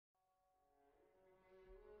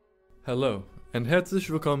Hello, and herzlich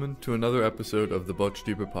willkommen to another episode of the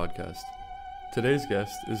Botstiber podcast. Today's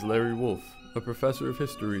guest is Larry Wolff, a professor of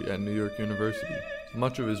history at New York University.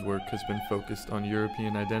 Much of his work has been focused on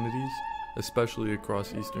European identities, especially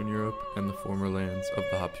across Eastern Europe and the former lands of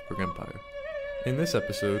the Habsburg Empire. In this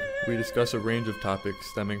episode, we discuss a range of topics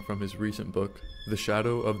stemming from his recent book, The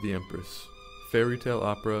Shadow of the Empress, Fairy Tale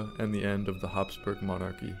Opera and the End of the Habsburg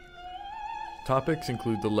Monarchy. Topics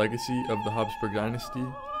include the legacy of the Habsburg dynasty,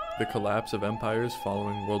 the collapse of empires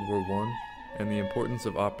following World War I, and the importance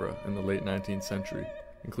of opera in the late 19th century,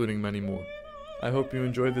 including many more. I hope you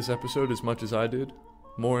enjoyed this episode as much as I did.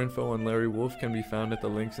 More info on Larry Wolff can be found at the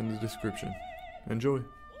links in the description. Enjoy!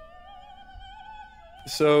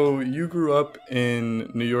 So, you grew up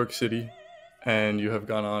in New York City, and you have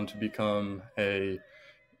gone on to become a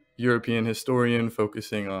European historian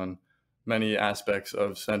focusing on many aspects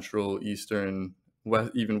of Central, Eastern,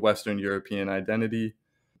 even Western European identity.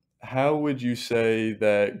 How would you say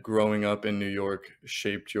that growing up in New York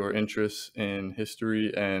shaped your interests in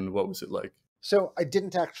history, and what was it like? So I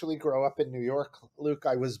didn't actually grow up in New York, Luke.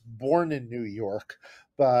 I was born in New York,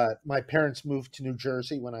 but my parents moved to New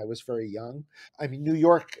Jersey when I was very young. I mean, New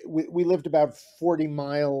York, we lived about 40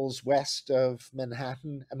 miles west of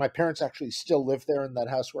Manhattan, and my parents actually still live there in that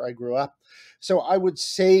house where I grew up. So I would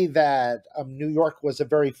say that New York was a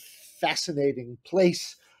very fascinating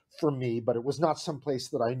place for me, but it was not some place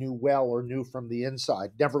that I knew well or knew from the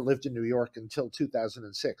inside. Never lived in New York until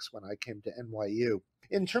 2006 when I came to NYU.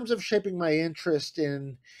 In terms of shaping my interest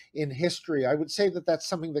in history, I would say that that's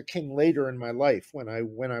something that came later in my life when I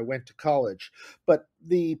went to college. But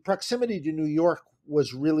the proximity to New York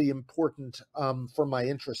was really important for my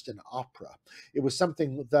interest in opera. It was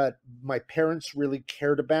something that my parents really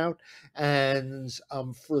cared about, and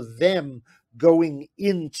for them, going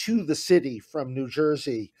into the city from New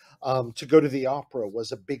Jersey to go to the opera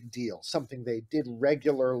was a big deal, something they did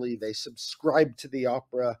regularly. They subscribed to the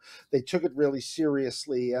opera. They took it really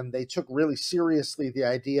seriously, and they took really seriously the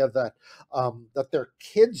idea that that their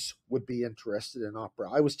kids would be interested in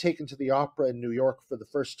opera. I was taken to the opera in New York for the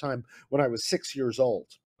first time when I was 6 years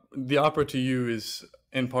old. The opera to you is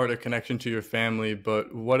in part a connection to your family,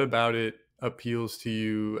 but what about it appeals to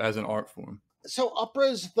you as an art form? So opera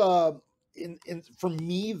is for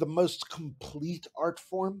me, the most complete art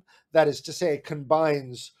form. That is to say, it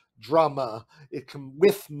combines drama,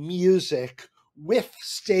 with music, with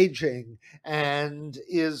staging, and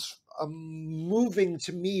is moving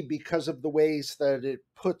to me because of the ways that it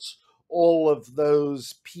puts all of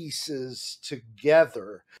those pieces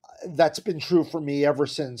together. That's been true for me ever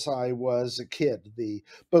since I was a kid.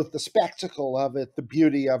 Both the spectacle of it, the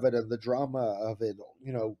beauty of it, and the drama of it,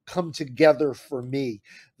 come together for me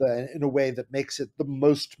in a way that makes it the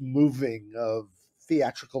most moving of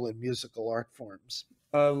theatrical and musical art forms.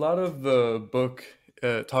 A lot of the book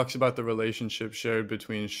talks about the relationship shared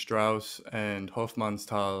between Strauss and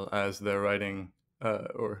Hofmannsthal as they're writing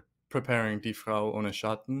or preparing Die Frau Ohne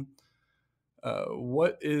Schatten.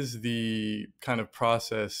 What is the kind of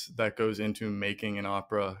process that goes into making an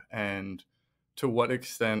opera, and to what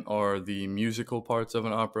extent are the musical parts of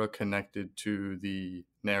an opera connected to the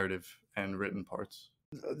narrative and written parts?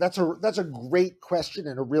 That's a great question,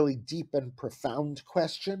 and a really deep and profound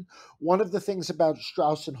question. One of the things about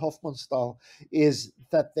Strauss and Hofmannsthal is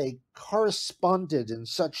that they corresponded in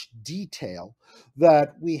such detail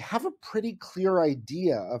that we have a pretty clear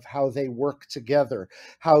idea of how they work together,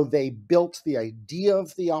 how they built the idea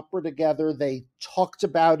of the opera together. They talked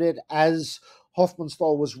about it as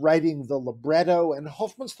Hofmannsthal was writing the libretto, and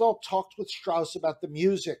Hofmannsthal talked with Strauss about the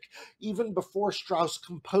music. Even before Strauss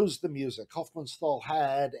composed the music, Hofmannsthal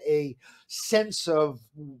had a sense of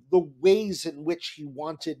the ways in which he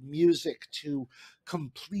wanted music to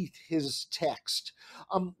complete his text.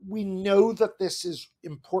 We know that this is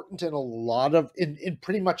important in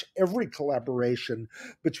pretty much every collaboration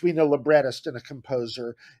between a librettist and a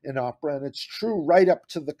composer in opera, and it's true right up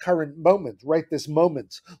to the current moment. Right this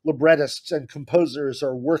moment, librettists and composers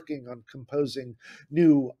are working on composing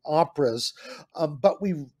new operas, but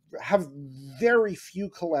we have very few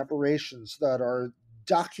collaborations that are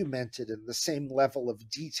documented in the same level of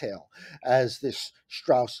detail as this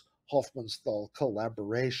Strauss Hofmannsthal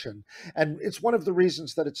collaboration. And it's one of the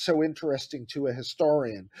reasons that it's so interesting to a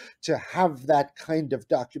historian to have that kind of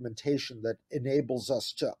documentation that enables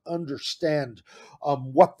us to understand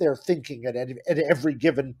what they're thinking at every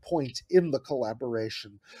given point in the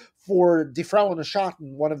collaboration. For Die Frau Ohne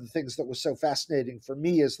Schatten, one of the things that was so fascinating for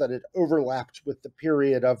me is that it overlapped with the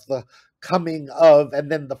period of the coming of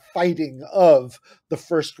and then the fighting of the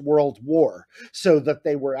First World War, so that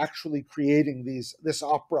they were actually creating this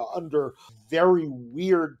opera under very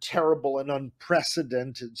weird, terrible, and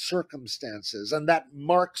unprecedented circumstances. And that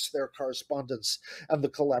marks their correspondence and the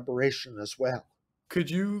collaboration as well. Could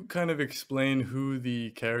you kind of explain who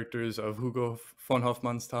the characters of Hugo von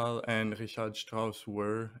Hofmannsthal and Richard Strauss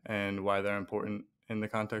were and why they're important in the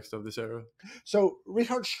context of this era? So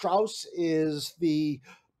Richard Strauss is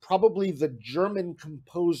probably the German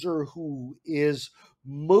composer who is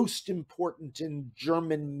most important in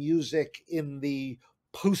German music in the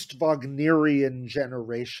post-Wagnerian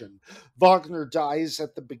generation. Wagner dies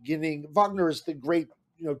at the beginning. Wagner is the great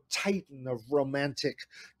titan of romantic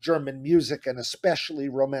German music, and especially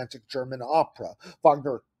romantic German opera.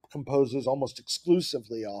 Wagner composes almost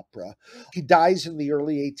exclusively opera. He dies in the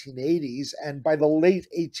early 1880s, and by the late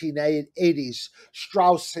 1880s,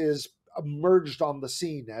 Strauss has emerged on the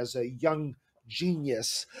scene as a young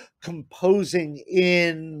genius, composing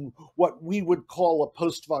in what we would call a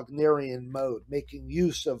post-Wagnerian mode, making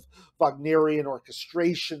use of Wagnerian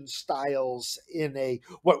orchestration styles in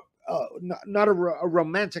not a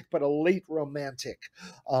romantic, but a late romantic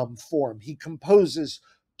form. He composes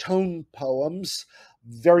tone poems,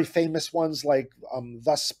 very famous ones like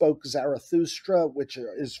Thus Spoke Zarathustra, which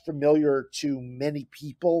is familiar to many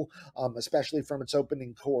people, especially from its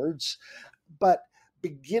opening chords. But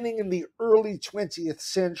beginning in the early 20th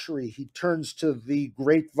century, he turns to the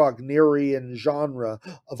great Wagnerian genre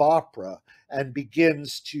of opera and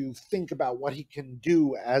begins to think about what he can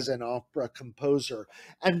do as an opera composer,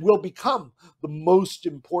 and will become the most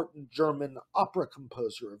important German opera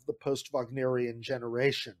composer of the post-Wagnerian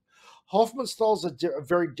generation. Hofmannsthal is a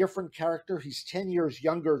very different character. He's 10 years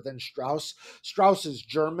younger than Strauss. Strauss is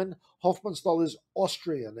German. Hofmannsthal is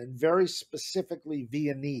Austrian, and very specifically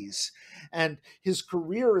Viennese. And his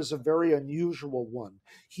career is a very unusual one.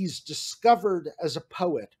 He's discovered as a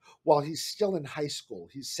poet while he's still in high school.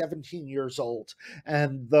 He's 17 years old.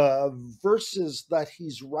 And the verses that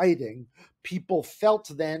he's writing, people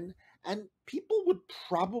felt then, and people would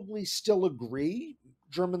probably still agree,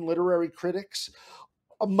 German literary critics,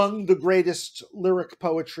 among the greatest lyric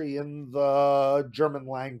poetry in the German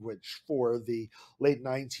language for the late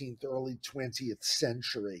 19th, early 20th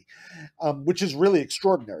century, which is really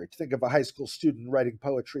extraordinary to think of a high school student writing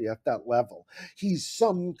poetry at that level. He's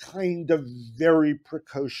some kind of very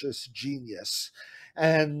precocious genius,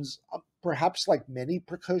 and perhaps like many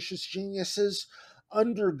precocious geniuses,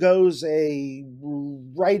 undergoes a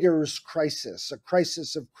writer's crisis, a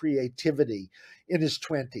crisis of creativity in his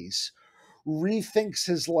 20s, rethinks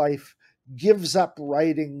his life, gives up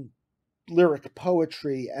writing lyric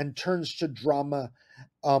poetry, and turns to drama,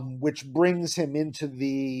 which brings him into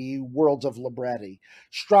the world of libretti.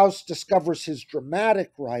 Strauss discovers his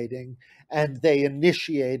dramatic writing, and they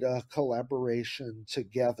initiate a collaboration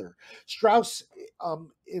together. Strauss,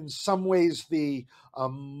 in some ways, the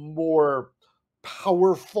more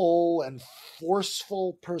powerful and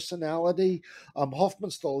forceful personality.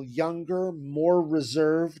 Hofmannsthal younger, more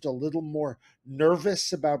reserved, a little more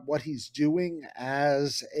nervous about what he's doing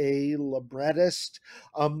as a librettist.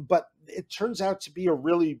 But it turns out to be a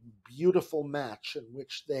really beautiful match in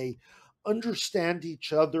which they understand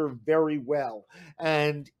each other very well,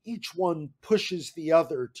 and each one pushes the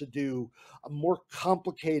other to do a more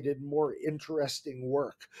complicated, more interesting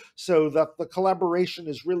work, so that the collaboration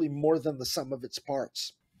is really more than the sum of its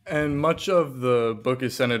parts. And much of the book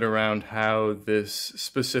is centered around how this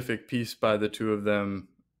specific piece by the two of them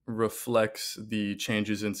reflects the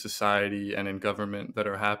changes in society and in government that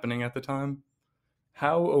are happening at the time.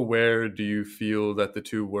 How aware do you feel that the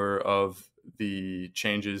two were of the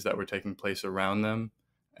changes that were taking place around them?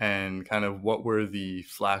 And kind of what were the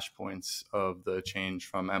flashpoints of the change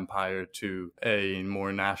from empire to a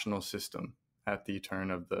more national system at the turn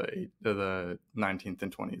of the 19th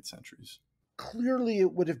and 20th centuries? Clearly,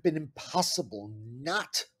 it would have been impossible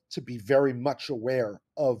not to be very much aware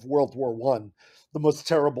of World War I, the most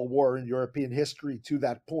terrible war in European history to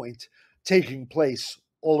that point, taking place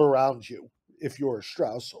all around you, if you're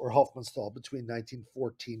Strauss or Hofmannsthal between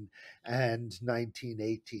 1914 and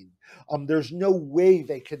 1918. There's no way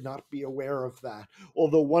they could not be aware of that.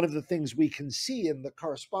 Although one of the things we can see in the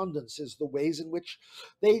correspondence is the ways in which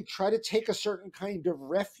they try to take a certain kind of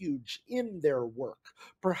refuge in their work.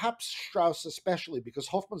 Perhaps Strauss especially, because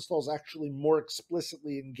Hofmannsthal is actually more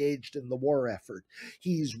explicitly engaged in the war effort.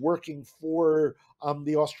 He's working for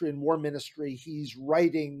the Austrian War Ministry. He's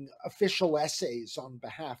writing official essays on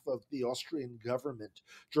behalf of the Austrian government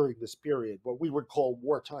during this period, what we would call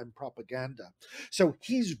wartime propaganda. So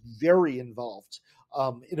he's very involved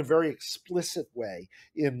in a very explicit way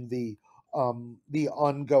in the the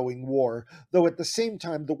ongoing war. Though at the same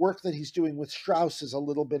time, the work that he's doing with Strauss is a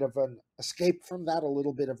little bit of an escape from that, a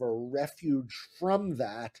little bit of a refuge from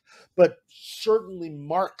that, but certainly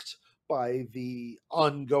marked by the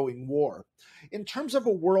ongoing war. In terms of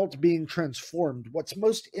a world being transformed, what's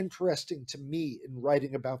most interesting to me in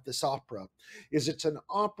writing about this opera is it's an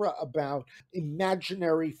opera about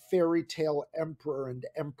imaginary fairy tale emperor and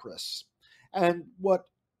empress. And what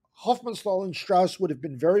Hofmannsthal and Strauss would have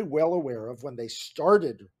been very well aware of when they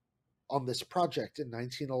started on this project in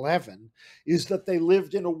 1911 is that they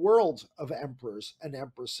lived in a world of emperors and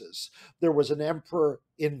empresses. There was an emperor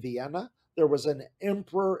in Vienna, there was an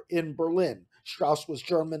emperor in Berlin. Strauss was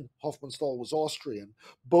German, Hofmannsthal was Austrian.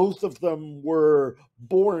 Both of them were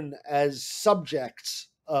born as subjects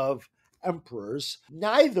of emperors.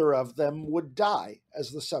 Neither of them would die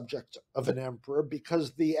as the subject of an emperor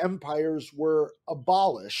because the empires were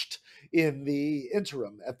abolished in the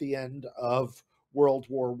interim at the end of World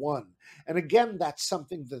War I. And again, that's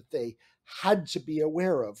something that they had to be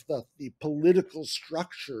aware of. The political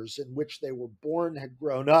structures in which they were born, had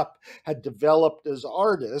grown up, had developed as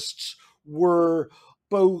artists were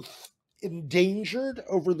both endangered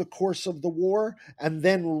over the course of the war and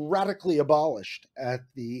then radically abolished at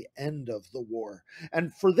the end of the war.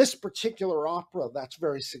 And for this particular opera, that's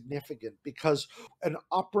very significant because an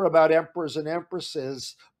opera about emperors and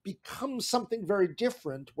empresses becomes something very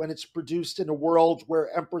different when it's produced in a world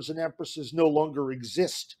where emperors and empresses no longer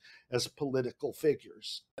exist as political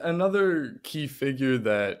figures. Another key figure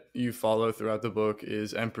that you follow throughout the book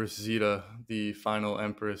is Empress Zita, the final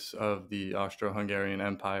empress of the Austro-Hungarian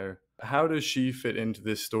Empire. How does she fit into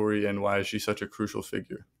this story, and why is she such a crucial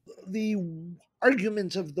figure? The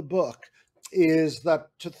argument of the book is that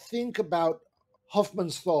to think about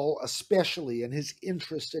Hofmannsthal especially and his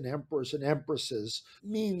interest in emperors and empresses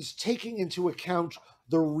means taking into account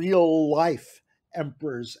the real life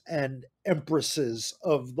emperors and empresses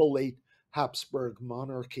of the late Habsburg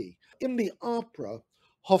monarchy. In the opera,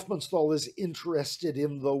 Hofmannsthal is interested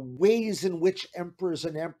in the ways in which emperors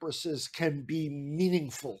and empresses can be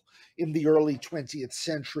meaningful in the early 20th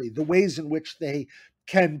century, the ways in which they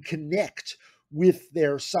can connect with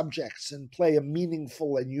their subjects and play a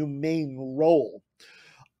meaningful and humane role.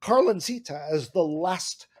 Karl and Zita, as the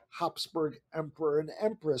last Habsburg emperor and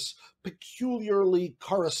empress, peculiarly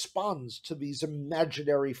corresponds to these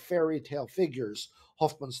imaginary fairy tale figures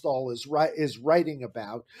Hofmannsthal is writing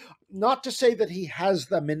about. Not to say that he has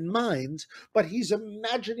them in mind, but he's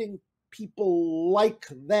imagining people like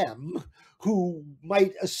them who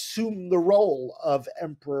might assume the role of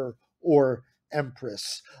emperor or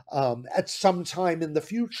empress at some time in the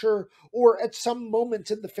future or at some moment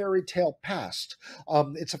in the fairy tale past.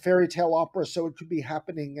 It's a fairy tale opera, so it could be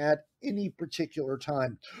happening at any particular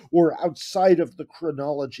time or outside of the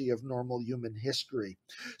chronology of normal human history.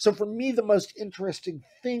 So for me, the most interesting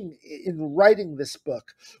thing in writing this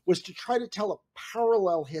book was to try to tell a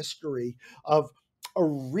parallel history of a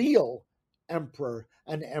real emperor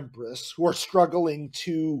and empress who are struggling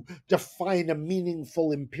to define a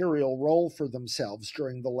meaningful imperial role for themselves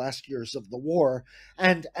during the last years of the war,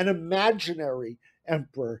 and an imaginary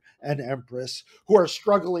emperor and empress who are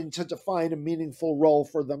struggling to define a meaningful role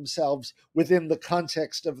for themselves within the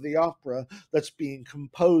context of the opera that's being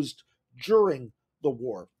composed during the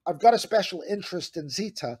war. I've got a special interest in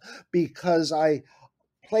Zita because I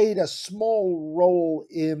played a small role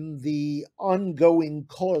in the ongoing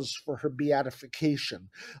cause for her beatification.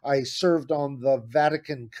 I served on the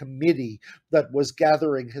Vatican committee that was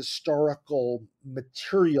gathering historical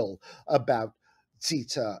material about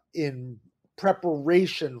Zita in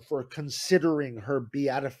preparation for considering her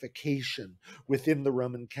beatification within the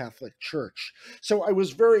Roman Catholic Church. So I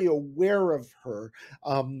was very aware of her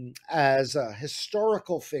as a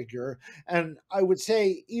historical figure, and I would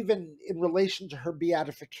say even in relation to her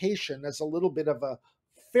beatification as a little bit of a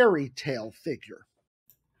fairy tale figure.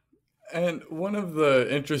 And one of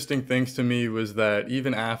the interesting things to me was that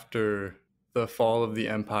even after the fall of the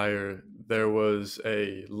empire, there was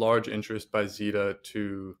a large interest by Zita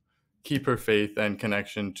to keep her faith and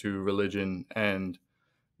connection to religion. And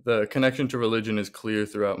the connection to religion is clear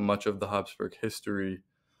throughout much of the Habsburg history.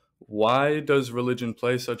 Why does religion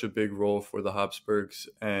play such a big role for the Habsburgs,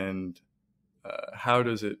 and how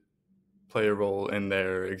does it play a role in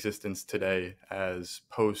their existence today as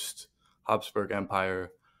post-Habsburg Empire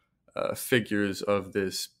figures of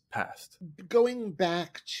this past? Going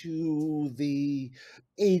back to the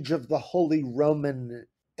age of the Holy Roman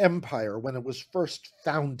Empire, when it was first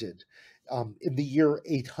founded in the year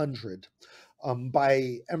 800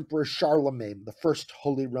 by Emperor Charlemagne, the first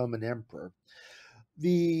Holy Roman Emperor,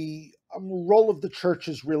 the role of the church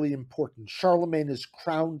is really important. Charlemagne is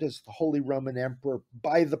crowned as the Holy Roman Emperor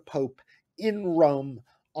by the Pope in Rome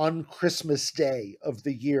on Christmas Day of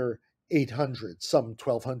the year 800, some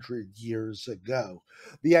 1200 years ago.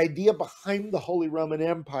 The idea behind the Holy Roman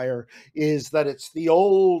Empire is that it's the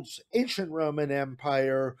old ancient Roman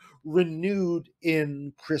Empire renewed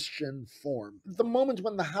in Christian form. The moment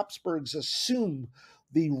when the Habsburgs assume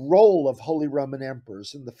the role of Holy Roman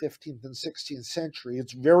emperors in the 15th and 16th century,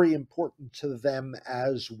 it's very important to them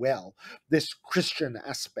as well, this Christian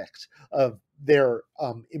aspect of their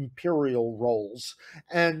imperial roles.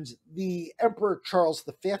 And the Emperor Charles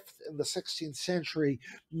V in the 16th century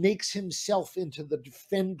makes himself into the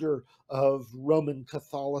defender of Roman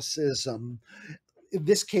Catholicism. In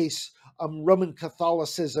this case, Roman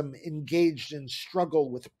Catholicism engaged in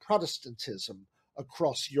struggle with Protestantism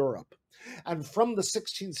across Europe. And from the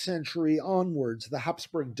 16th century onwards, the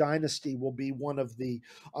Habsburg dynasty will be one of the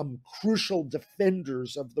crucial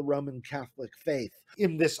defenders of the Roman Catholic faith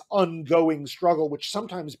in this ongoing struggle, which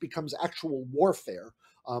sometimes becomes actual warfare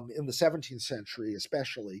in the 17th century,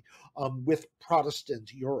 especially with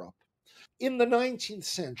Protestant Europe. In the 19th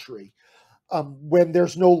century, when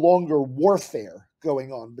there's no longer warfare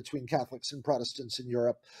going on between Catholics and Protestants in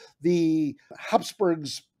Europe, the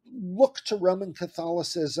Habsburgs look to Roman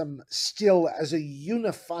Catholicism still as a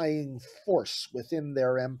unifying force within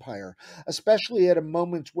their empire, especially at a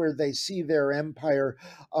moment where they see their empire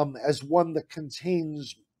as one that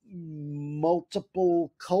contains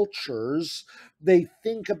multiple cultures. They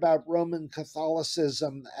think about Roman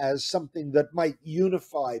Catholicism as something that might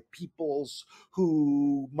unify peoples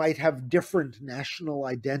who might have different national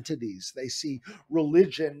identities. They see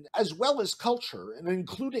religion as well as culture, and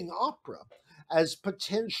including opera, as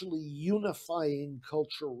potentially unifying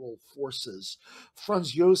cultural forces.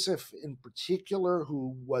 Franz Joseph, in particular,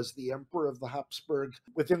 who was the emperor of the Habsburg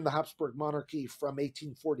within the Habsburg Monarchy from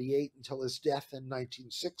 1848 until his death in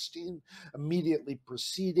 1916, immediately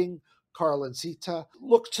preceding Karl and Zita,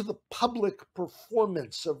 look to the public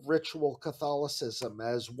performance of ritual Catholicism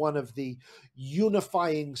as one of the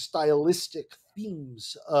unifying stylistic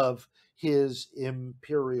themes of his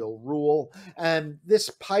imperial rule. And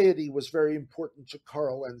this piety was very important to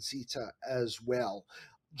Karl and Zita as well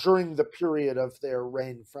during the period of their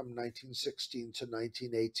reign from 1916 to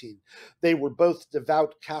 1918. They were both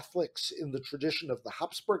devout Catholics in the tradition of the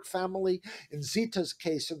Habsburg family, in Zita's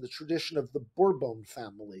case in the tradition of the Bourbon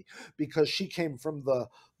family, because she came from the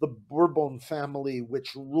Bourbon family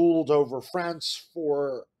which ruled over France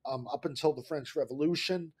for up until the French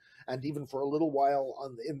Revolution, and even for a little while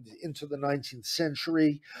into the 19th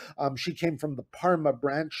century. She came from the Parma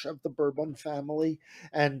branch of the Bourbon family,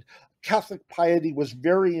 and Catholic piety was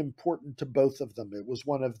very important to both of them. It was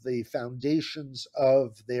one of the foundations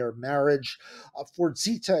of their marriage. For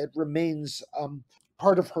Zita, it remains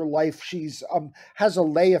part of her life. She's has a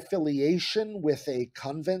lay affiliation with a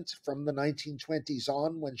convent from the 1920s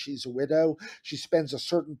on. When she's a widow, she spends a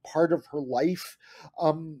certain part of her life,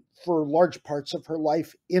 for large parts of her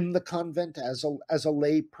life, in the convent as a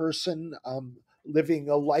lay person, living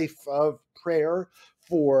a life of prayer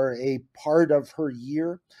for a part of her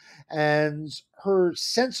year. And her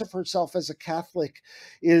sense of herself as a Catholic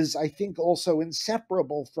is, I think, also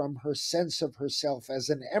inseparable from her sense of herself as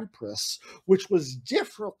an empress, which was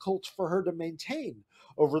difficult for her to maintain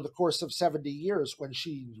over the course of 70 years when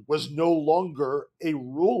she was no longer a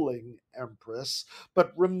ruling empress,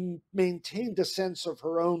 but maintained a sense of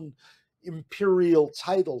her own imperial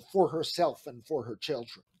title for herself and for her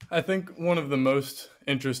children. I think one of the most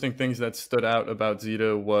interesting things that stood out about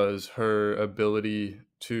Zita was her ability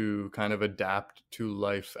to kind of adapt to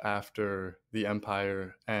life after the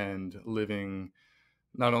empire and living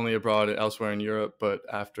not only abroad elsewhere in Europe, but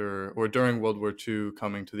after or during World War II,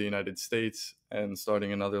 coming to the United States and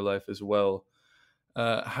starting another life as well.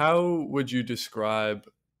 How would you describe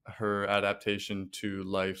her adaptation to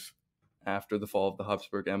life after the fall of the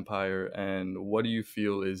Habsburg Empire, and what do you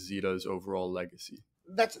feel is Zita's overall legacy?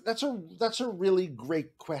 That's a really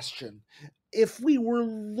great question. If we were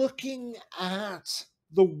looking at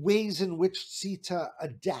the ways in which Zita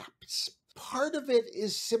adapts, part of it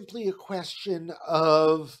is simply a question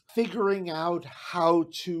of figuring out how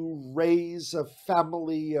to raise a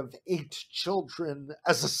family of 8 children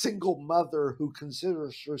as a single mother who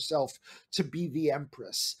considers herself to be the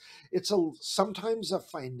empress. It's sometimes a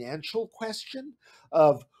financial question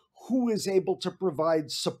of who is able to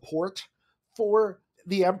provide support for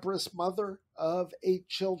the empress mother of 8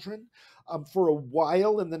 children. For a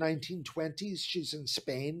while in the 1920s, she's in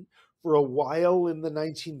Spain. For a while in the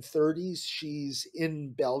 1930s, she's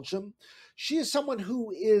in Belgium. She is someone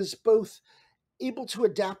who is both able to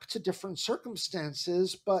adapt to different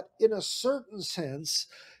circumstances, but in a certain sense,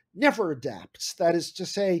 never adapts. That is to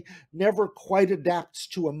say, never quite adapts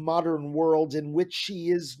to a modern world in which she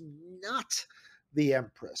is not the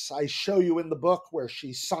empress. I show you in the book where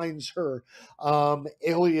she signs her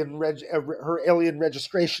alien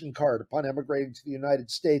registration card upon emigrating to the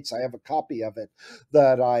United States. I have a copy of it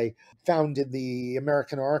that I found in the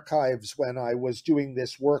American archives when I was doing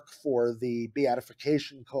this work for the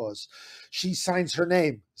beatification cause. She signs her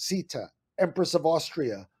name, Zita, Empress of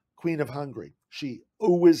Austria, Queen of Hungary. She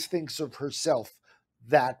always thinks of herself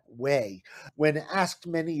that way. When asked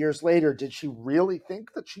many years later, did she really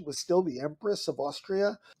think that she was still the Empress of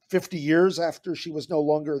Austria 50 years after she was no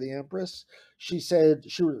longer the Empress? She said,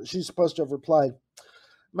 she's supposed to have replied,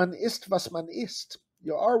 "Man ist, was man ist.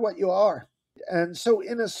 You are what you are." And so,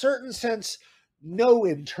 in a certain sense, no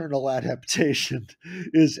internal adaptation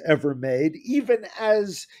is ever made, even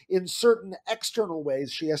as in certain external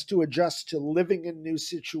ways she has to adjust to living in new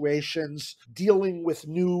situations, dealing with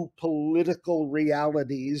new political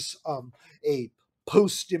realities, a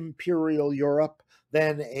post-imperial Europe,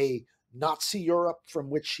 then a Nazi Europe from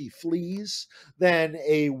which she flees, then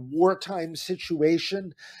a wartime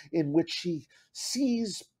situation in which she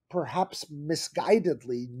sees perhaps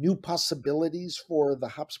misguidedly new possibilities for the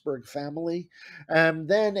Habsburg family, and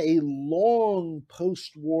then a long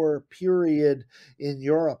post-war period in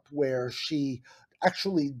Europe where she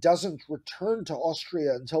actually doesn't return to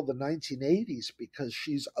Austria until the 1980s because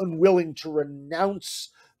she's unwilling to renounce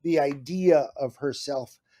the idea of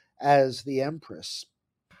herself as the empress.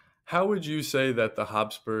 How would you say that the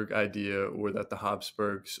Habsburg idea or that the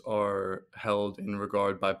Habsburgs are held in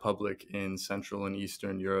regard by public in Central and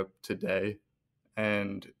Eastern Europe today?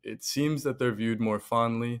 And it seems that they're viewed more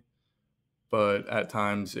fondly, but at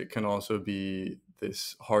times it can also be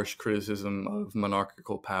this harsh criticism of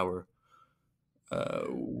monarchical power.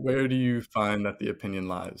 Where do you find that the opinion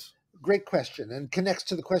lies? Great question, and connects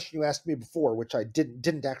to the question you asked me before, which I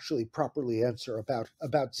didn't actually properly answer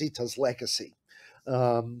about Zita's legacy.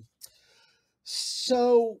 Um,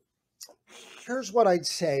 so here's what I'd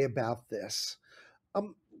say about this.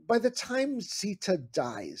 Um, by the time Zita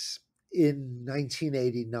dies in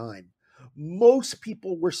 1989, most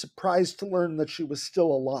people were surprised to learn that she was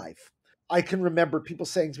still alive. I can remember people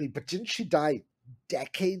saying to me, "But didn't she die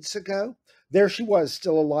decades ago?" There she was,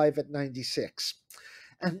 still alive at 96.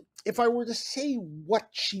 And if I were to say what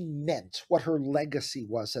she meant, what her legacy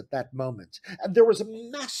was at that moment, and there was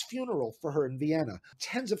a mass funeral for her in Vienna.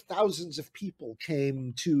 Tens of thousands of people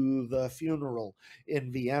came to the funeral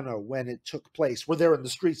in Vienna when it took place. We're there in the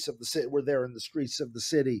streets of the city. We're there in the streets of the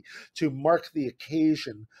city to mark the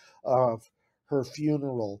occasion of her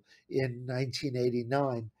funeral in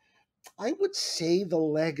 1989. I would say the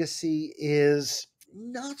legacy is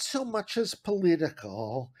not so much as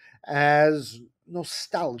political as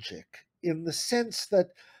nostalgic, in the sense that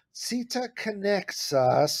Zita connects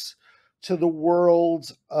us to the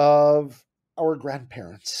world of our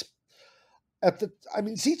grandparents.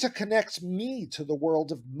 Zita connects me to the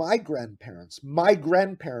world of my grandparents. My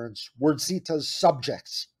grandparents were Zita's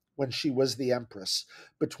subjects when she was the empress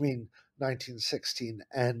between 1916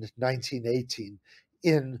 and 1918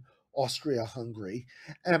 in Austria-Hungary.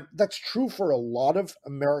 And that's true for a lot of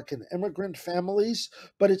American immigrant families,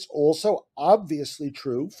 but it's also obviously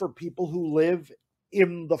true for people who live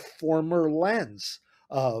in the former lands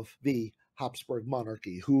of the Habsburg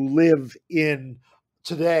monarchy, who live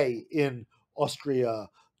today in Austria,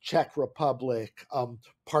 Czech Republic,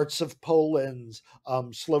 parts of Poland,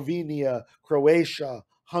 Slovenia, Croatia,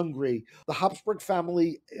 Hungary. The Habsburg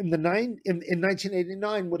family in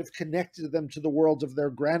 1989 would have connected them to the world of their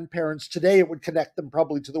grandparents. Today, it would connect them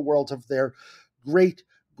probably to the world of their great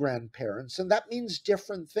grandparents. And that means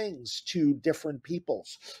different things to different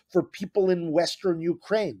peoples. For people in Western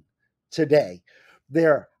Ukraine today,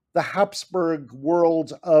 the Habsburg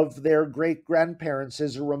world of their great grandparents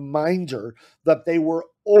is a reminder that they were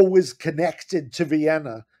always connected to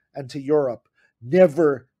Vienna and to Europe,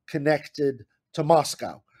 never connected to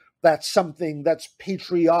Moscow. That's something that's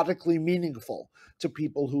patriotically meaningful to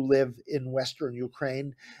people who live in Western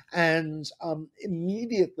Ukraine. And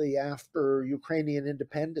immediately after Ukrainian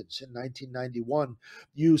independence in 1991,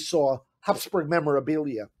 you saw Habsburg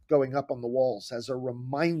memorabilia going up on the walls as a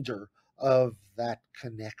reminder of that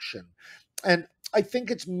connection. And I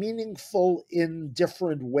think it's meaningful in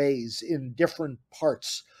different ways, in different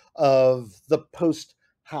parts of the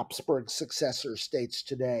post-Habsburg successor states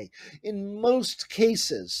today. In most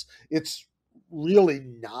cases, it's really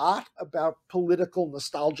not about political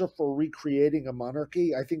nostalgia for recreating a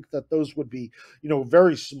monarchy. I think that those would be,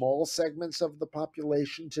 very small segments of the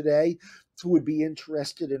population today who would be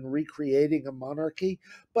interested in recreating a monarchy.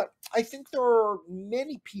 But I think there are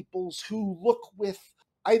many peoples who look with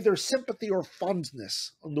either sympathy or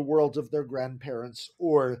fondness on the world of their grandparents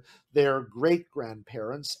or their great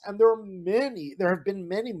grandparents. And there have been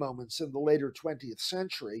many moments in the later 20th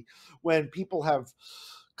century when people have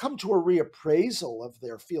come to a reappraisal of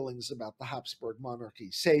their feelings about the Habsburg monarchy,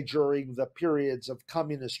 say during the periods of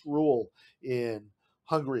communist rule in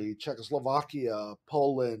Hungary, Czechoslovakia,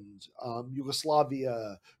 Poland,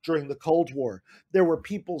 Yugoslavia, during the Cold War. There were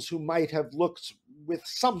peoples who might have looked with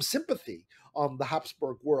some sympathy on the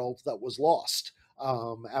Habsburg world that was lost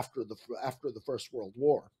after the First World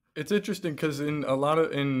War. It's interesting because in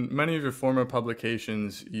many of your former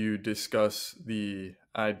publications, you discuss the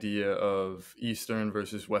idea of Eastern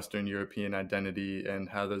versus Western European identity and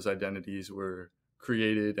how those identities were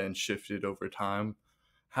created and shifted over time.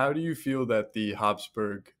 How do you feel that the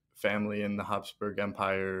Habsburg family and the Habsburg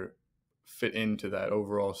Empire fit into that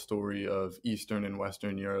overall story of Eastern and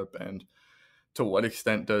Western Europe? And to what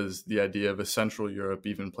extent does the idea of a Central Europe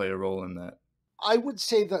even play a role in that? I would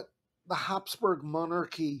say that the Habsburg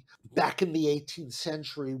monarchy back in the 18th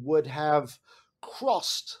century would have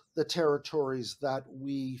crossed the territories that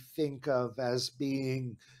we think of as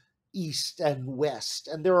being East and West.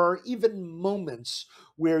 And there are even moments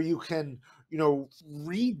where you can,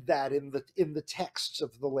 read that in the texts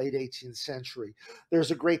of the late 18th century.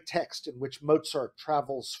 There's a great text in which Mozart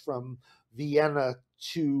travels from Vienna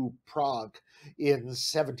to Prague in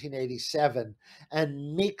 1787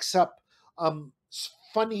 and makes up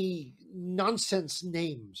funny nonsense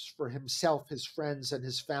names for himself, his friends, and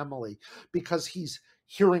his family because he's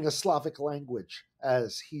hearing a Slavic language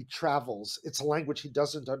as he travels. It's a language he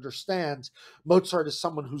doesn't understand. Mozart is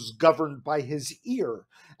someone who's governed by his ear,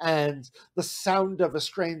 and the sound of a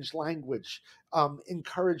strange language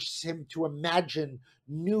encourages him to imagine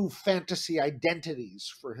new fantasy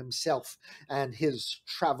identities for himself and his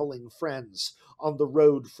traveling friends on the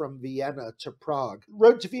road from Vienna to Prague.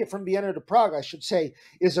 From Vienna to Prague, I should say,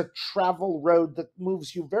 is a travel road that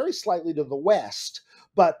moves you very slightly to the west.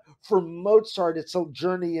 But for Mozart, it's a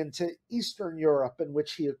journey into Eastern Europe in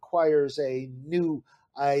which he acquires a new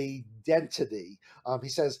identity. He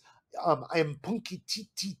says, I am Punky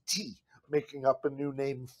TTT, making up a new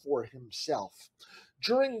name for himself.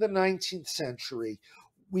 During the 19th century,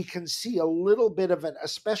 we can see a little bit of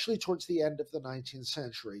especially towards the end of the 19th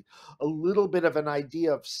century, a little bit of an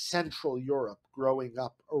idea of Central Europe growing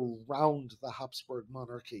up around the Habsburg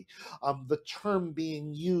monarchy. The term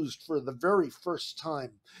being used for the very first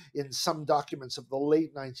time in some documents of the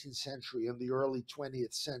late 19th century and the early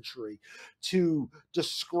 20th century to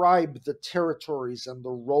describe the territories and the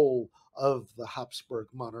role of the Habsburg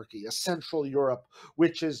monarchy, a Central Europe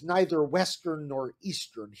which is neither Western nor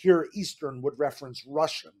Eastern. Here, Eastern would reference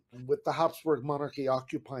Russian, with the Habsburg monarchy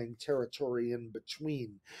occupying territory in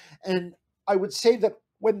between. And I would say that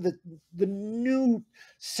when the new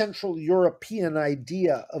Central European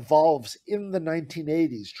idea evolves in the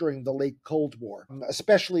 1980s during the late Cold War,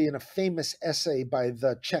 especially in a famous essay by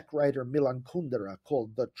the Czech writer Milan Kundera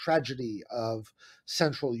called The Tragedy of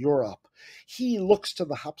Central Europe, he looks to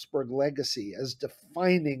the Habsburg legacy as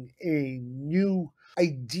defining a new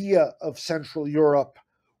idea of Central Europe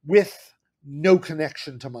with no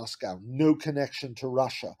connection to Moscow, no connection to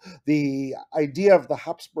Russia. The idea of the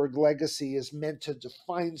Habsburg legacy is meant to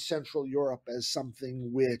define Central Europe as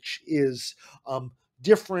something which is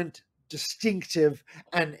different, distinctive,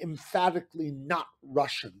 and emphatically not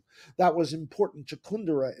Russian. That was important to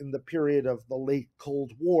Kundera in the period of the late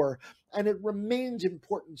Cold War, and it remained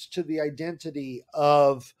important to the identity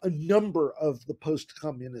of a number of the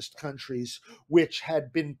post-communist countries which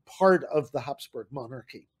had been part of the Habsburg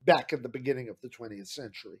monarchy back at the beginning of the 20th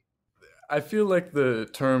century. I feel like the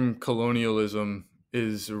term colonialism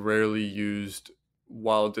is rarely used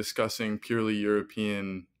while discussing purely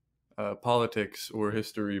European politics or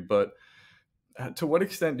history, but to what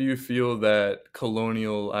extent do you feel that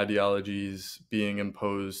colonial ideologies being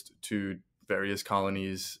imposed to various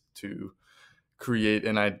colonies to create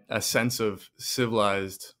a sense of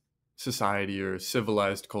civilized society or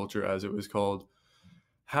civilized culture, as it was called,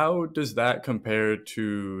 how does that compare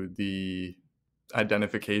to the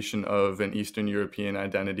identification of an Eastern European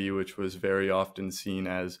identity, which was very often seen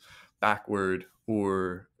as backward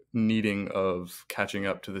or needing of catching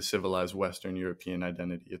up to the civilized Western European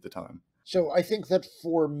identity at the time? So I think that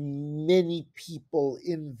for many people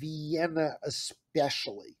in Vienna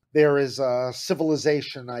especially, there is a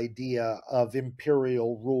civilization idea of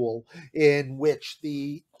imperial rule in which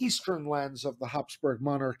the eastern lands of the Habsburg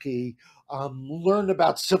monarchy learn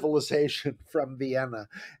about civilization from Vienna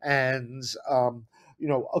and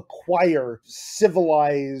acquire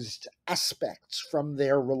civilized aspects from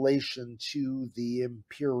their relation to the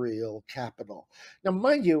imperial capital. Now,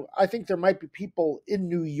 mind you, I think there might be people in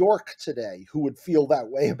New York today who would feel that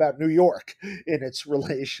way about New York in its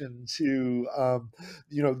relation to,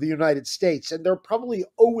 the United States. And there are probably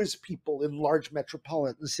always people in large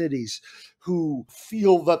metropolitan cities who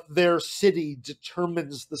feel that their city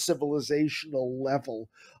determines the civilizational level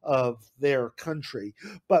of their country.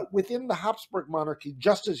 But within the Habsburg monarchy,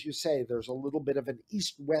 just as you say, there's a little bit of an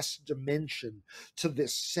east-west dimension to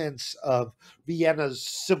this sense of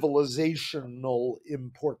Vienna's civilizational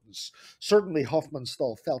importance. Certainly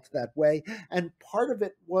Hofmannsthal felt that way, and part of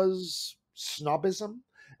it was snobism,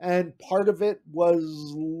 and part of it was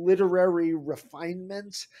literary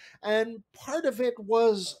refinement, and part of it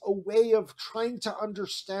was a way of trying to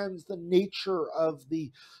understand the nature of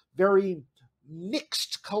the very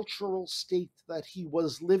mixed cultural state that he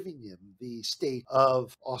was living in, the state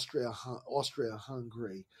of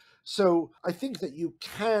Austria-Hungary. So I think that you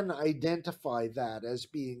can identify that as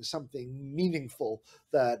being something meaningful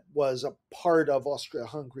that was a part of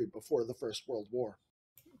Austria-Hungary before the First World War.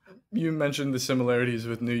 You mentioned the similarities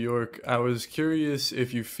with New York. I was curious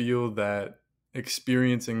if you feel that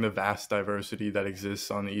experiencing the vast diversity that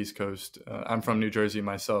exists on the East Coast. I'm from New Jersey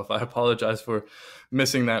myself. I apologize for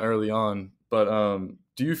missing that early on. But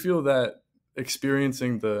do you feel that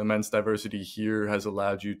experiencing the immense diversity here has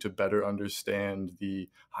allowed you to better understand the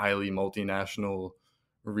highly multinational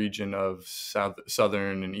region of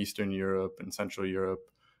Southern and Eastern Europe and Central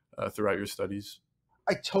Europe throughout your studies?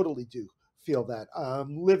 I totally do feel that.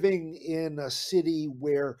 Living in a city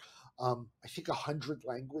where I think 100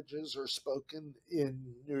 languages are spoken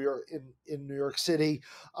in New York, in New York City,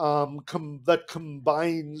 that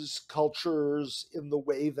combines cultures in the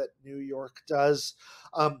way that New York does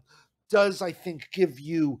I think give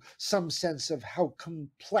you some sense of how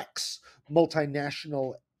complex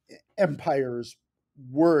multinational empires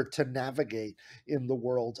were to navigate in the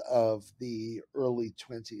world of the early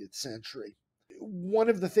 20th century. One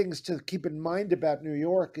of the things to keep in mind about New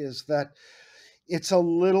York is that it's a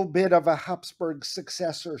little bit of a Habsburg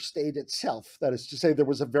successor state itself. That is to say, there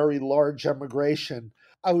was a very large emigration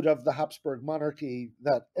out of the Habsburg monarchy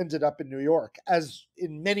that ended up in New York, as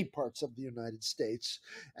in many parts of the United States.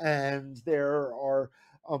 And there are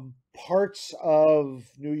parts of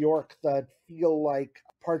New York that feel like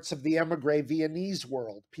parts of the emigre Viennese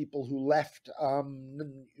world, people who left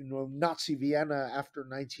Nazi Vienna after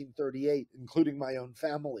 1938, including my own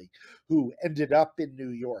family, who ended up in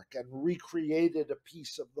New York and recreated a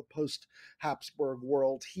piece of the post-Habsburg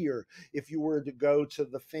world here. If you were to go to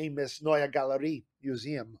the famous Neue Galerie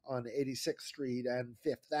Museum on 86th Street and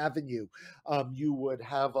Fifth Avenue, you would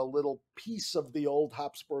have a little piece of the old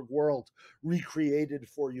Habsburg world recreated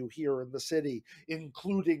for you here in the city,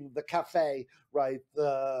 including the cafe, right?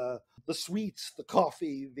 The sweets, the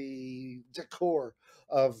coffee, the decor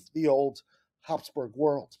of the old Habsburg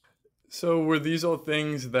world. So were these all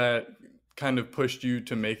things that kind of pushed you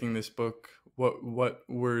to making this book? What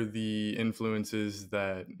were the influences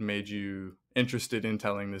that made you interested in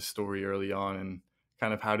telling this story early on, and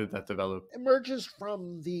kind of how did that develop? Emerges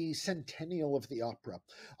from the centennial of the opera.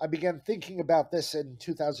 I began thinking about this in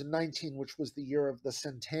 2019, which was the year of the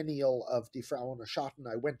centennial of Die Frau Ohne Schatten.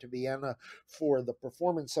 I went to Vienna for the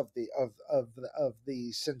performance of the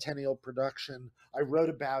centennial production. I wrote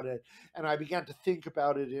about it, and I began to think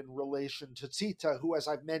about it in relation to Zita, who, as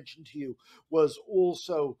I've mentioned to you, was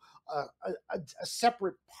also a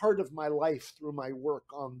separate part of my life through my work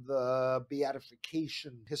on the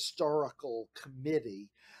Beatification Historical Committee.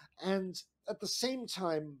 And at the same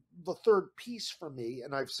time, the third piece for me,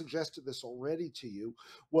 and I've suggested this already to you,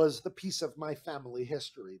 was the piece of my family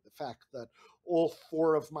history. The fact that all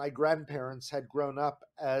four of my grandparents had grown up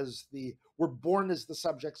were born as the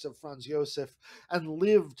subjects of Franz Josef and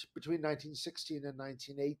lived between 1916 and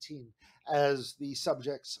 1918 as the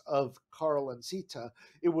subjects of Karl and Zita.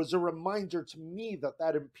 It was a reminder to me that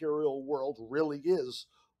that imperial world really is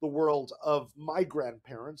the world of my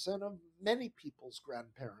grandparents and of many people's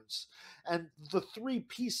grandparents. And the three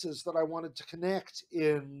pieces that I wanted to connect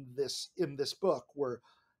in this book were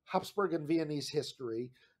Habsburg and Viennese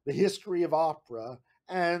history, the history of opera,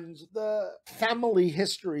 and the family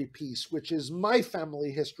history piece, which is my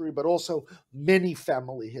family history, but also many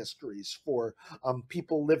family histories for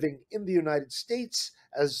people living in the United States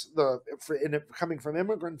coming from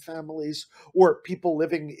immigrant families, or people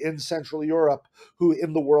living in Central Europe who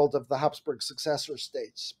in the world of the Habsburg successor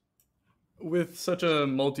states. With such a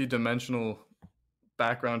multi-dimensional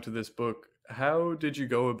background to this book, how did you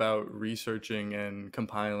go about researching and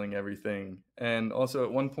compiling everything? And also,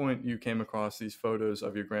 at one point, you came across these photos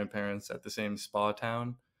of your grandparents at the same spa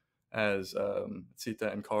town as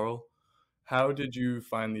Zita and Karl. How did you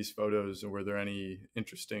find these photos, and were there any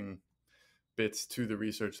interesting bits to the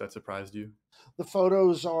research that surprised you? The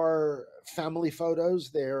photos are family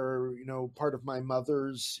photos. They're, part of my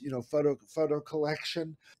mother's, photo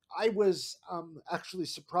collection. I was actually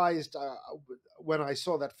surprised when I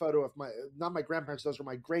saw that photo of not my grandparents, those are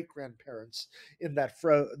my great grandparents in that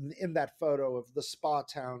photo of the spa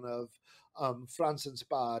town of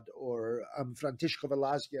Franzensbad, or Františkova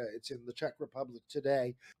Lazia. It's in the Czech Republic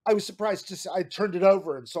today. I was surprised to see, I turned it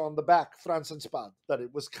over and saw on the back Franzensbad, that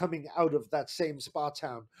it was coming out of that same spa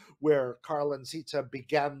town where Karl and Zita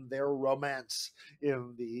began their romance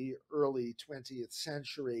in the early 20th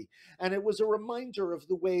century. And it was a reminder of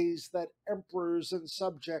the ways that emperors and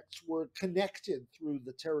subjects were connected through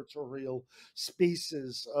the territorial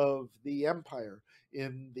spaces of the empire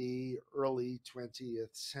in the early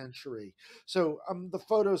 20th century. So the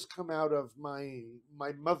photos come out of my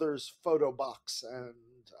mother's photo box and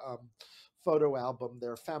photo album.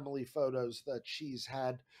 They're family photos that she's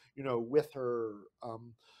had, with her,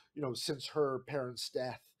 since her parents'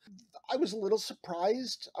 death. I was a little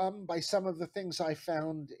surprised by some of the things I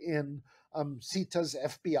found in Zita's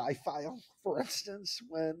FBI file, for instance,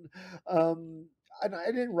 when and I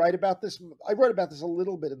didn't write about this. I wrote about this a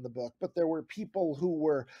little bit in the book, but there were people who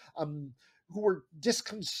were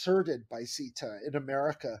disconcerted by Zita in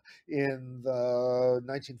America in the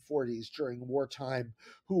 1940s during wartime,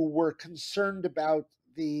 who were concerned about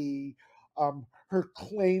her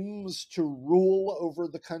claims to rule over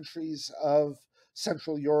the countries of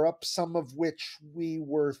Central Europe, some of which we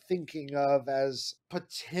were thinking of as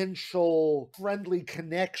potential friendly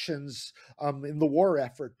connections in the war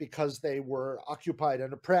effort because they were occupied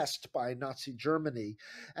and oppressed by Nazi Germany.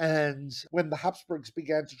 And when the Habsburgs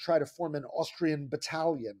began to try to form an Austrian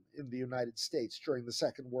battalion in the United States during the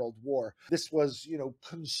Second World War, this was,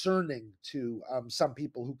 concerning to some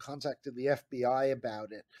people who contacted the FBI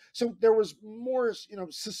about it. So there was more,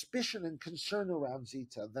 suspicion and concern around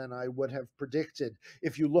Zita than I would have predicted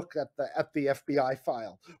if you look at the FBI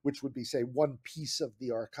file, which would be, say, one piece of the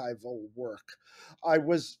archival work. I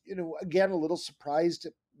was, again, a little surprised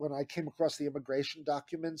when I came across the immigration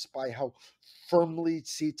documents by how firmly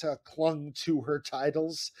Zita clung to her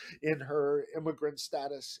titles in her immigrant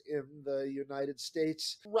status in the United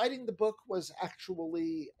States. Writing the book was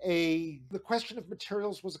actually the question of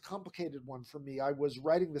materials was a complicated one for me. I was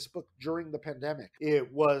writing this book during the pandemic.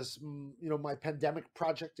 It was, my pandemic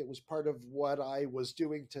project. It was part of what I was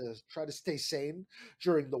doing to try to stay sane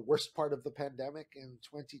during the worst part of the pandemic in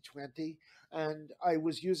 2020. And I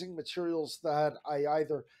was using materials that I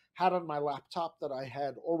either had on my laptop that I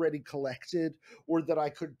had already collected, or that I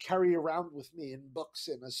could carry around with me in books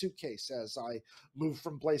in a suitcase as I moved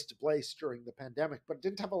from place to place during the pandemic, but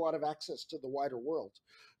didn't have a lot of access to the wider world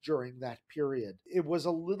during that period. It was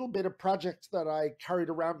a little bit of project that I carried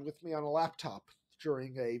around with me on a laptop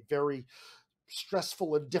during a very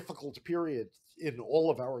stressful and difficult period in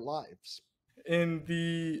all of our lives. In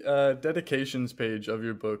the dedications page of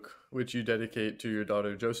your book, which you dedicate to your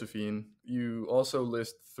daughter Josephine, you also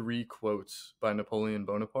list 3 quotes by Napoleon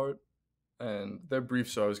Bonaparte, and they're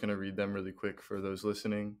brief, so I was going to read them really quick for those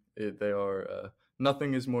listening. They are,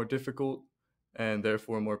 "Nothing is more difficult and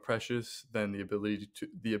therefore more precious than the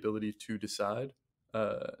ability to decide.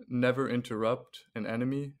 Never interrupt an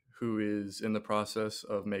enemy who is in the process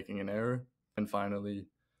of making an error. And finally,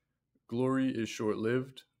 glory is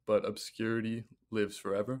short-lived, but obscurity lives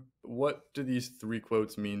forever." What do these 3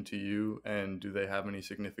 quotes mean to you, and do they have any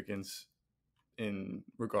significance in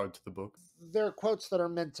regard to the book? They're quotes that are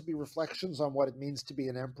meant to be reflections on what it means to be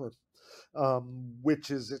an emperor, which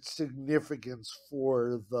is its significance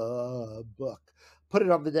for the book. Put it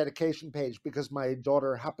on the dedication page because my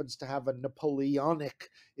daughter happens to have a Napoleonic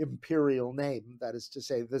imperial name, that is to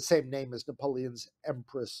say, the same name as Napoleon's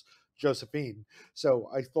Empress Josephine. So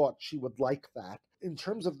I thought she would like that. in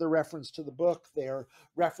terms of the reference to the book, they're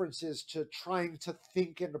references to trying to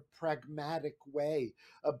think in a pragmatic way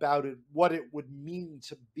about it, what it would mean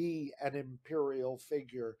to be an imperial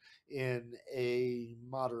figure in a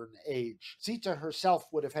modern age. Zita herself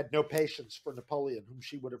would have had no patience for Napoleon, whom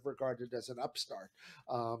she would have regarded as an upstart,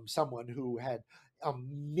 someone who had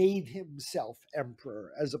made himself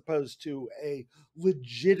emperor as opposed to a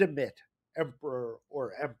legitimate emperor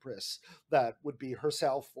or empress that would be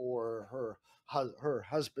herself or her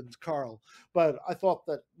husband Karl. But I thought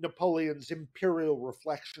that Napoleon's imperial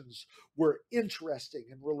reflections were interesting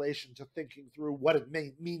in relation to thinking through what it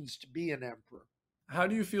means to be an emperor. How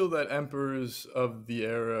do you feel that emperors of the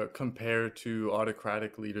era compare to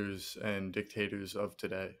autocratic leaders and dictators of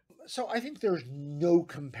today? So I think there's no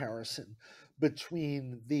comparison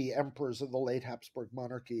between the emperors of the late Habsburg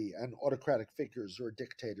monarchy and autocratic figures or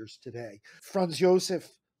dictators today. Franz Joseph,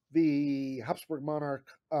 the Habsburg monarch,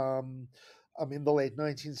 in the late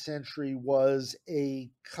 19th century, was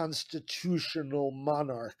a constitutional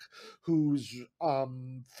monarch who's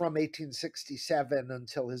from 1867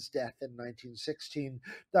 until his death in 1916.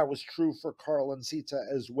 That was true for Karl and Zita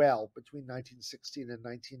as well. Between 1916 and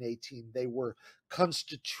 1918, they were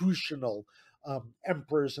constitutional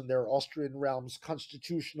emperors in their Austrian realms,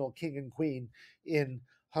 constitutional king and queen in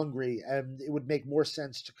Hungary, and it would make more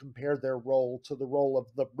sense to compare their role to the role of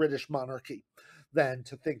the British monarchy than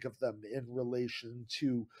to think of them in relation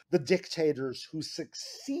to the dictators who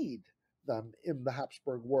succeed them in the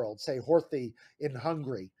Habsburg world. Say Horthy in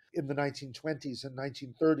Hungary in the 1920s and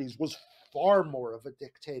 1930s was far more of a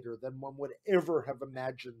dictator than one would ever have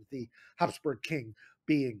imagined the Habsburg king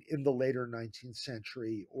being in the later 19th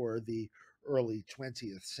century or the early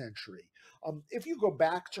 20th century. If you go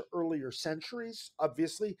back to earlier centuries,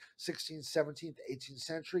 obviously 16th, 17th, 18th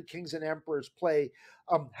century, kings and emperors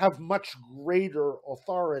have much greater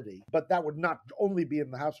authority, but that would not only be in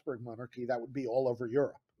the Habsburg monarchy, that would be all over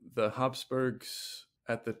Europe. The Habsburgs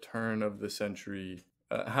at the turn of the century,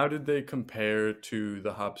 how did they compare to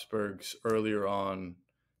the Habsburgs earlier on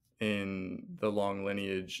in the long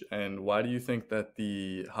lineage, and why do you think that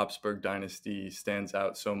the Habsburg dynasty stands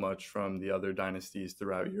out so much from the other dynasties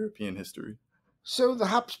throughout European history? So the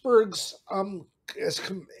Habsburgs, in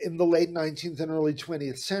the late 19th and early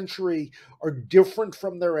 20th century, are different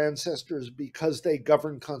from their ancestors because they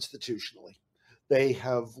govern constitutionally. They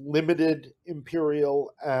have limited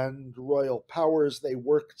imperial and royal powers. They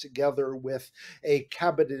work together with a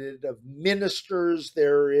cabinet of ministers.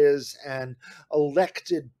 There is an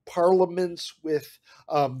elected parliament with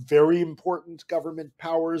very important government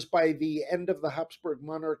powers. By the end of the Habsburg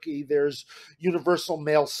monarchy, there's universal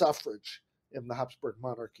male suffrage in the Habsburg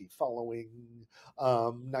monarchy following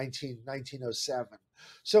 1907.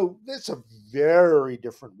 So it's a very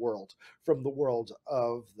different world from the world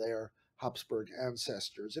of their Habsburg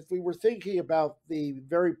ancestors. If we were thinking about the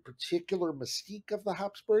very particular mystique of the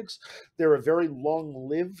Habsburgs, they're a very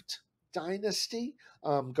long-lived dynasty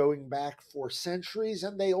going back for centuries,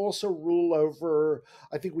 and they also rule over,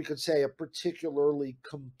 I think we could say, a particularly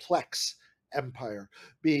complex empire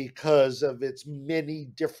because of its many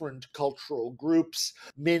different cultural groups,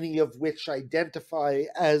 many of which identify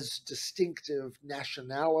as distinctive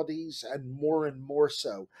nationalities, and more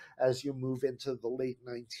so as you move into the late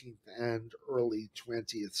 19th and early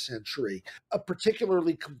 20th century. A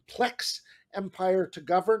particularly complex empire to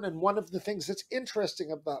govern, and one of the things that's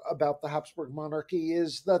interesting about the Habsburg monarchy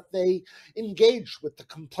is that they engage with the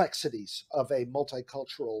complexities of a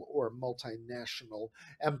multicultural or multinational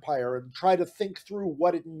empire and try to think through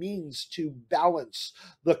what it means to balance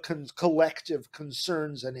the collective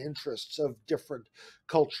concerns and interests of different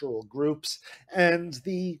cultural groups. And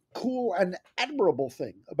the cool and admirable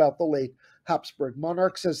thing about the late Habsburg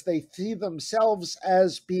monarchs is they see themselves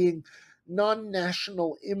as being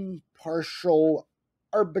non-national, impartial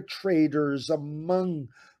arbitrators among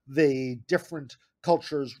the different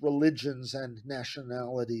cultures, religions, and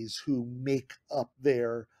nationalities who make up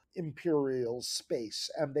their imperial space.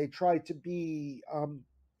 And they try to be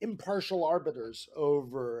impartial arbiters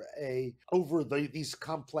over these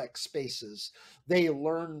complex spaces. They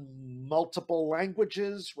learn multiple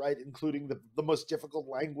languages, right, including the most difficult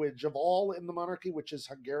language of all in the monarchy, which is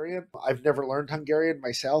Hungarian. I've never learned Hungarian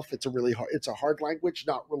myself. It's a hard language,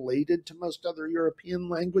 not related to most other European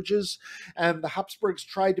languages. And the Habsburgs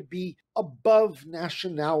try to be above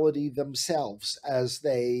nationality themselves as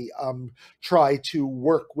they try to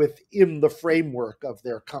work within the framework of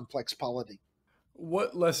their complex polity.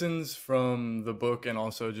 What lessons from the book and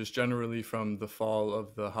also just generally from the fall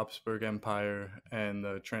of the Habsburg Empire and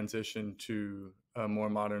the transition to a more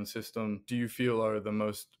modern system do you feel are the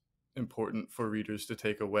most important for readers to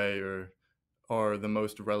take away or are the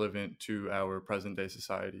most relevant to our present day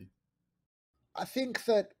society? I think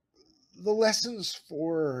that the lessons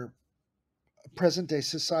for present day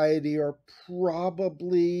society are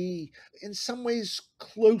probably in some ways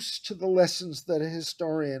close to the lessons that a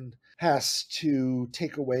historian has to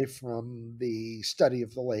take away from the study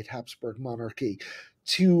of the late Habsburg monarchy.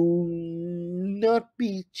 To not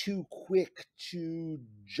be too quick to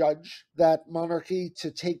judge that monarchy, to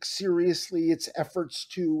take seriously its efforts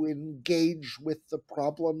to engage with the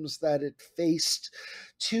problems that it faced,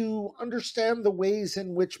 to understand the ways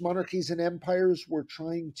in which monarchies and empires were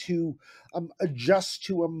trying to adjust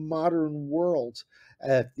to a modern world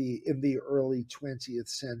in the early 20th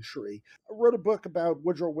century. I wrote a book about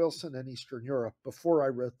Woodrow Wilson and Eastern Europe before I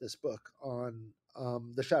wrote this book on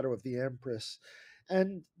The Shadow of the Empress.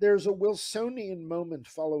 And there's a Wilsonian moment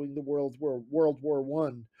following the World War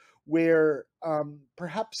One, where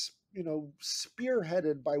perhaps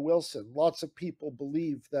spearheaded by Wilson, lots of people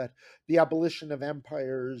believe that the abolition of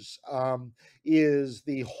empires is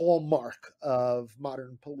the hallmark of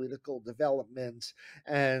modern political development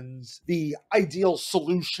and the ideal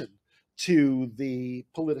solution to the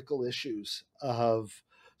political issues of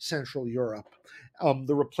Central Europe,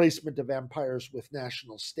 the replacement of empires with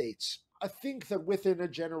national states. I think that within a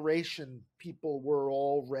generation, people were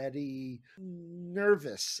already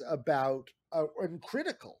nervous about and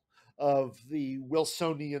critical of the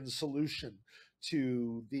Wilsonian solution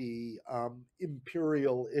to the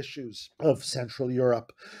imperial issues of Central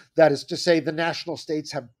Europe. That is to say, the national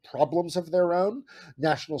states have problems of their own.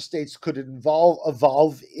 National states could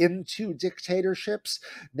evolve into dictatorships.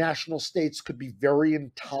 National states could be very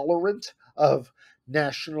intolerant of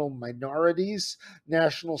national minorities.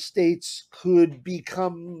 National states could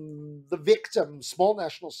become the victims, small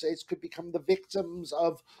national states could become the victims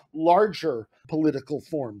of larger political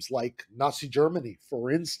forms, like Nazi Germany, for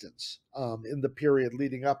instance, in the period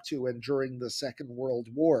leading up to and during the Second World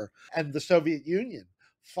War, and the Soviet Union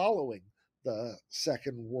following the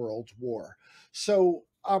Second World War. So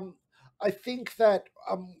I think that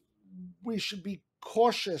we should be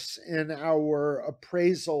cautious in our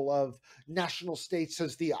appraisal of national states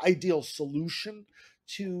as the ideal solution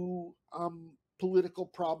to political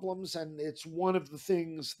problems. And it's one of the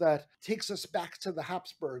things that takes us back to the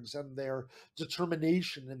Habsburgs and their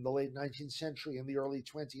determination in the late 19th century and the early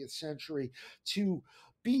 20th century to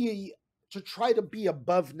be to try to be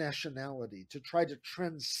above nationality, to try to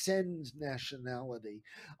transcend nationality.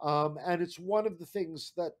 And it's one of the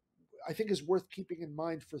things that I think is worth keeping in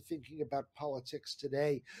mind for thinking about politics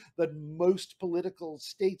today, that most political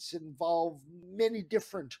states involve many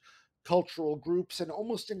different cultural groups and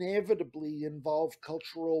almost inevitably involve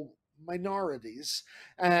cultural minorities,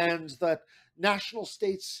 and that national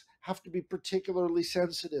states have to be particularly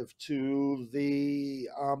sensitive to the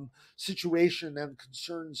situation and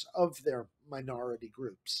concerns of their minority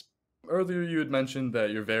groups. Earlier, you had mentioned that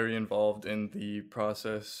you're very involved in the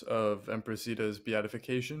process of Empress Zita's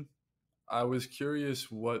beatification. I was curious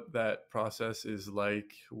what that process is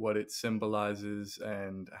like, what it symbolizes,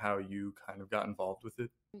 and how you kind of got involved with it.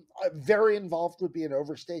 Very involved would be an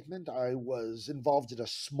overstatement. I was involved in a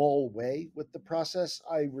small way with the process.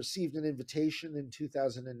 I received an invitation in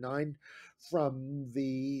 2009 from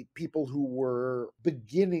the people who were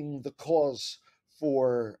beginning the cause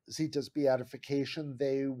for Zita's beatification.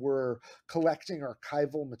 They were collecting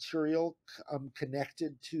archival material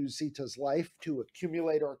connected to Zita's life, to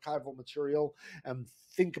accumulate archival material and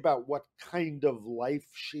think about what kind of life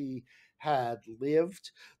she had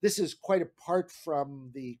lived. This is quite apart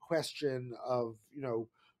from the question of,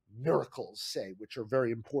 miracles, say, which are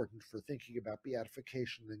very important for thinking about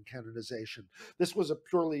beatification and canonization. This was a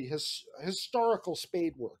purely historical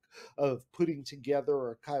spade work of putting together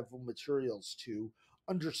archival materials to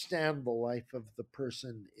understand the life of the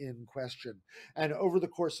person in question. And over the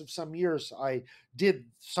course of some years, I did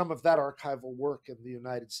some of that archival work in the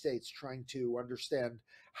United States, trying to understand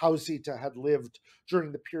how Zita had lived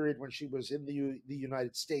during the period when she was in the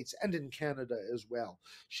United States and in Canada as well.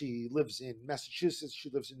 She lives in Massachusetts, she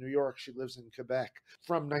lives in New York, she lives in Quebec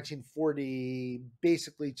from 1940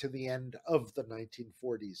 basically to the end of the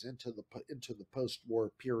 1940s into the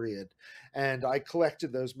post-war period. And I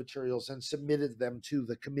collected those materials and submitted them to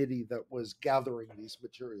the committee that was gathering these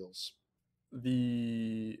materials.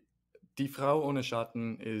 The Die Frau ohne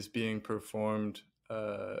Schatten is being performed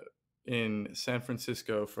in San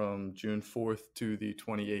Francisco from June 4th to the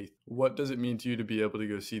 28th. What does it mean to you to be able to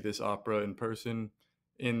go see this opera in person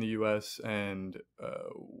in the US, and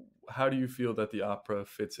how do you feel that the opera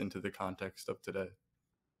fits into the context of today?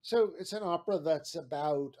 So it's an opera that's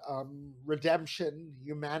about redemption,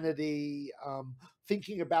 humanity,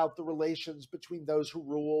 thinking about the relations between those who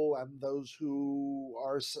rule and those who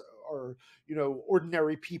are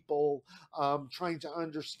ordinary people, trying to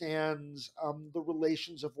understand the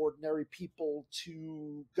relations of ordinary people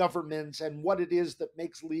to governments and what it is that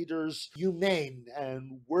makes leaders humane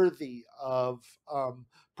and worthy of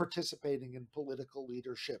participating in political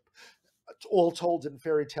leadership. It's all told in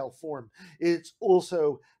fairy tale form. It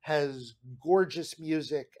also has gorgeous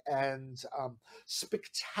music and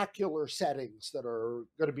spectacular settings that are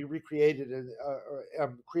going to be recreated and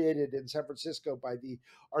created in San Francisco by the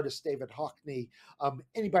artist David Hockney.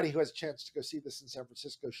 Anybody who has a chance to go see this in San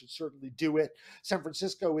Francisco should certainly do it. San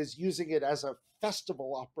Francisco is using it as a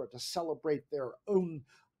festival opera to celebrate their own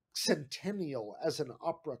centennial as an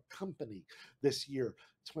opera company this year,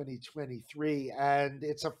 2023. And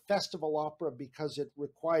it's a festival opera because it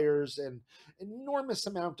requires an enormous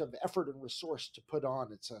amount of effort and resource to put on.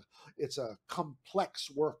 It's a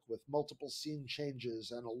complex work with multiple scene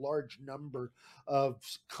changes and a large number of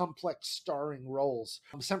complex starring roles.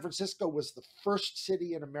 San Francisco was the first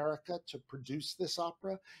city in America to produce this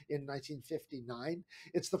opera in 1959.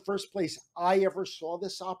 It's the first place I ever saw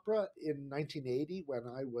this opera in 1980 when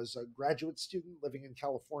I was a graduate student living in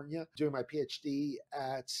California doing my PhD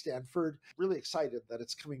at Stanford. Really excited that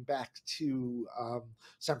it's coming back to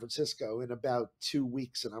San Francisco in about 2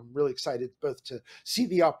 weeks, and I'm really excited both to see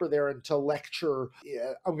the opera there and to lecture.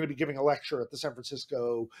 I'm going to be giving a lecture at the San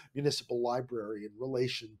Francisco Municipal Library in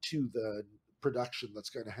relation to the production that's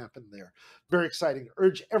going to happen there. Very exciting.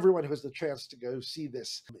 Urge everyone who has the chance to go see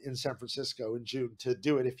this in San Francisco in June to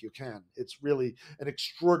do it if you can. It's really an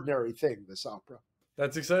extraordinary thing, this opera.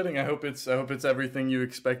 That's exciting. I hope it's everything you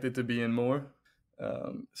expect it to be and more.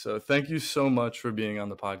 So thank you so much for being on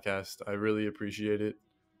the podcast. I really appreciate it.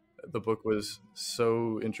 The book was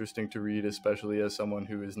so interesting to read, especially as someone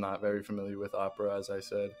who is not very familiar with opera, as I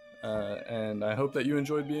said. And I hope that you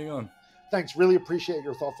enjoyed being on. Thanks. Really appreciate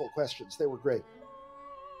your thoughtful questions. They were great.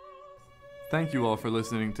 Thank you all for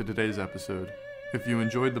listening to today's episode. If you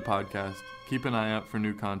enjoyed the podcast, keep an eye out for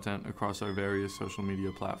new content across our various social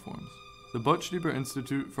media platforms. The Botstiber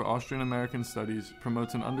Institute for Austrian-American Studies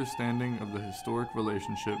promotes an understanding of the historic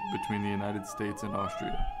relationship between the United States and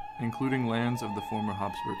Austria, including lands of the former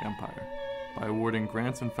Habsburg Empire, by awarding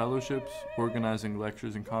grants and fellowships, organizing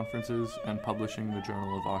lectures and conferences, and publishing the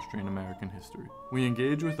Journal of Austrian-American History. We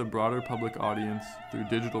engage with a broader public audience through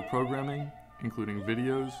digital programming, including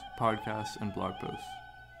videos, podcasts, and blog posts.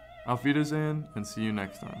 Auf Wiedersehen, and see you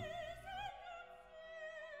next time.